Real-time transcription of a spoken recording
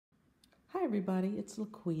Hi everybody, it's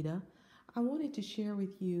Laquita. I wanted to share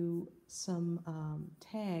with you some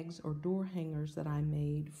tags or door hangers that I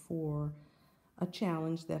made for a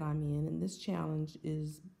challenge that I'm in. And this challenge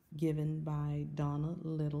is given by Donna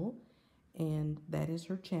Little, and that is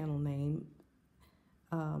her channel name.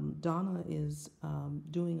 Donna is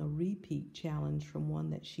doing a repeat challenge from one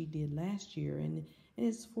that she did last year, and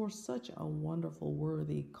it's for such a wonderful,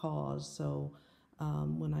 worthy cause. So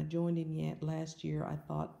when I joined in yet last year, I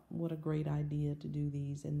thought, what a great idea to do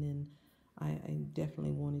these, and then I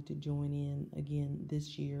definitely wanted to join in again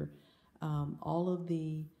this year. All of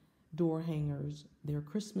the door hangers, they're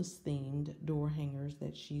Christmas themed door hangers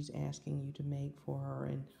that she's asking you to make for her,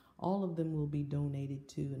 and all of them will be donated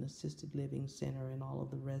to an assisted living center, and all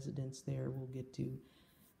of the residents there will get to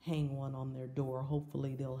hang one on their door.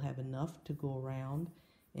 Hopefully they'll have enough to go around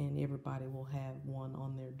and everybody will have one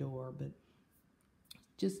on their door. But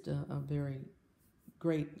just a very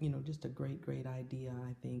great, just a great idea,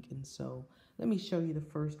 I think. And so let me show you the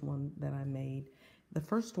first one that I made. The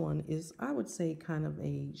first one is, I would say, kind of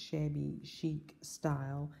a shabby chic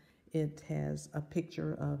style. It has a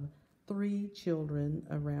picture of 3 children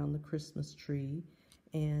around the Christmas tree,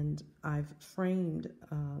 and I've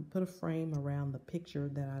put a frame around the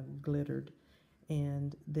picture that I've glittered,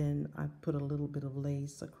 and then I've put a little bit of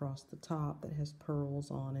lace across the top that has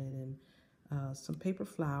pearls on it, and some paper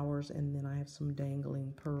flowers, and then I have some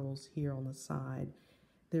dangling pearls here on the side.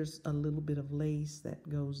 There's a little bit of lace that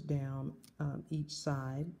goes down each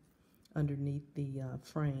side underneath the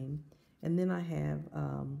frame, and then I have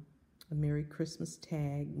a Merry Christmas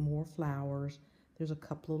tag, more flowers. There's a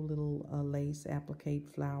couple of little lace applique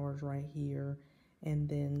flowers right here, and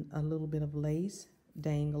then a little bit of lace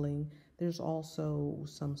dangling. There's also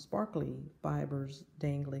some sparkly fibers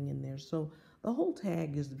dangling in there. So the whole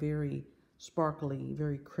tag is very sparkly,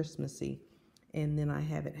 very Christmassy. And then I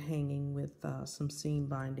have it hanging with some seam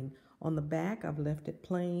binding. On the back, I've left it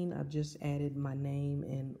plain. I've just added my name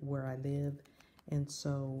and where I live. And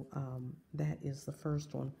so that is the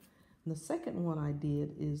first one. And the second one I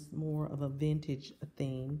did is more of a vintage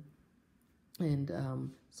theme, and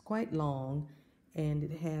it's quite long, and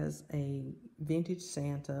it has a vintage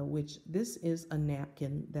Santa, which this is a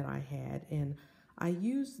napkin that I had, and I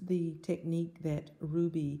used the technique that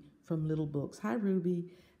Ruby from Little Books, hi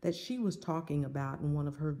Ruby, that she was talking about in one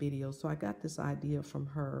of her videos. So I got this idea from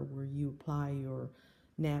her where you apply your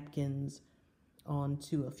napkins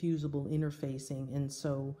onto a fusible interfacing, and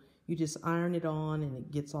so you just iron it on and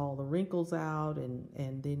it gets all the wrinkles out,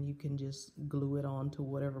 and then you can just glue it on to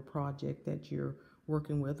whatever project that you're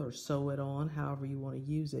working with, or sew it on, however you want to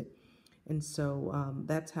use it. And so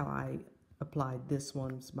that's how I applied this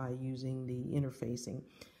one, by using the interfacing.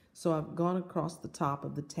 So I've gone across the top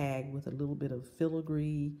of the tag with a little bit of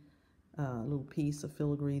filigree, a little piece of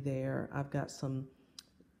filigree there. I've got some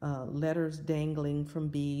letters dangling from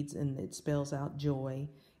beads, and it spells out joy.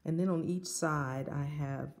 And then on each side I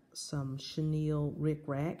have some chenille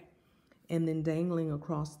rickrack, and then dangling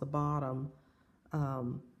across the bottom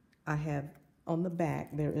I have, on the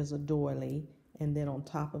back there is a doily, and then on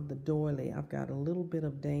top of the doily I've got a little bit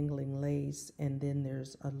of dangling lace, and then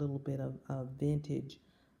there's a little bit of vintage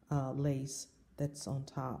lace that's on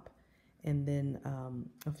top, and then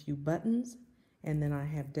a few buttons, and then I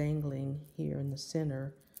have dangling here in the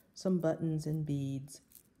center some buttons and beads.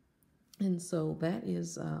 And so that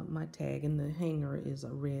is my tag, and the hanger is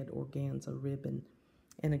a red organza ribbon,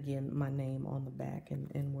 and again my name on the back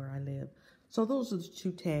and where I live. So those are the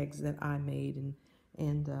 2 tags that I made,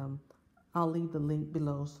 and I'll leave the link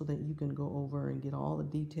below so that you can go over and get all the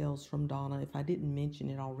details from Donna. If I didn't mention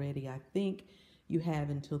it already, I think you have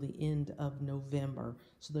until the end of November.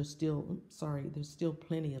 So there's still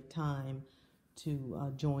plenty of time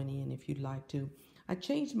to join in if you'd like to. I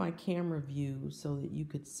changed my camera view so that you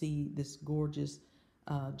could see this gorgeous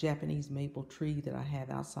Japanese maple tree that I have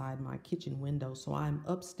outside my kitchen window. So I'm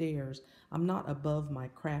upstairs. I'm not above my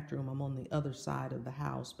craft room. I'm on the other side of the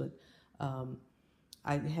house, but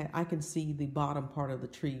I can see the bottom part of the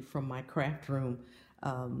tree from my craft room.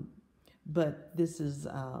 But this is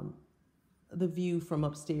the view from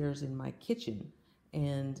upstairs in my kitchen,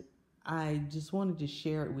 and I just wanted to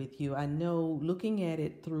share it with you. I know looking at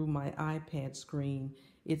it through my iPad screen,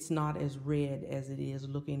 it's not as red as it is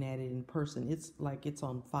looking at it in person. It's like it's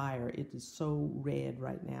on fire. It is so red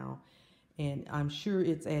right now, and I'm sure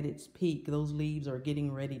it's at its peak. Those leaves are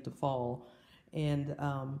getting ready to fall, and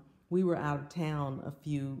we were out of town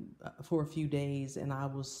for a few days, and I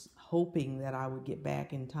was hoping that I would get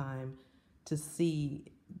back in time to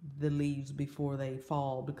see the leaves before they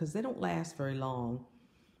fall, because they don't last very long.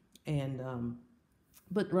 And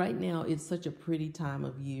But right now, it's such a pretty time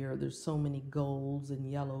of year. There's so many golds and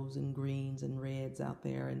yellows and greens and reds out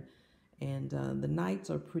there, and the nights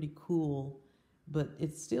are pretty cool, but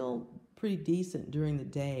it's still pretty decent during the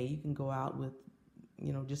day. You can go out with,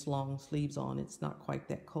 just long sleeves on. It's not quite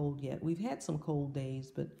that cold yet. We've had some cold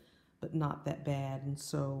days, but not that bad. And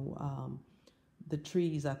so the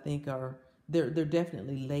trees, I think, they're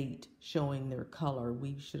definitely late showing their color.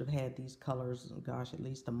 We should have had these colors, gosh, at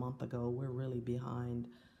least a month ago. We're really behind.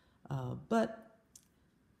 But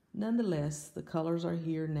nonetheless, the colors are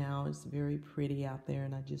here now. It's very pretty out there,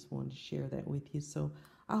 and I just wanted to share that with you. So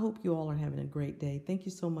I hope you all are having a great day. Thank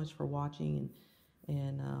you so much for watching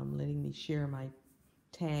and letting me share my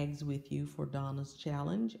tags with you for Donna's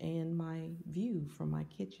challenge and my view from my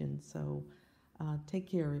kitchen. So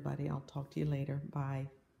take care, everybody. I'll talk to you later. Bye.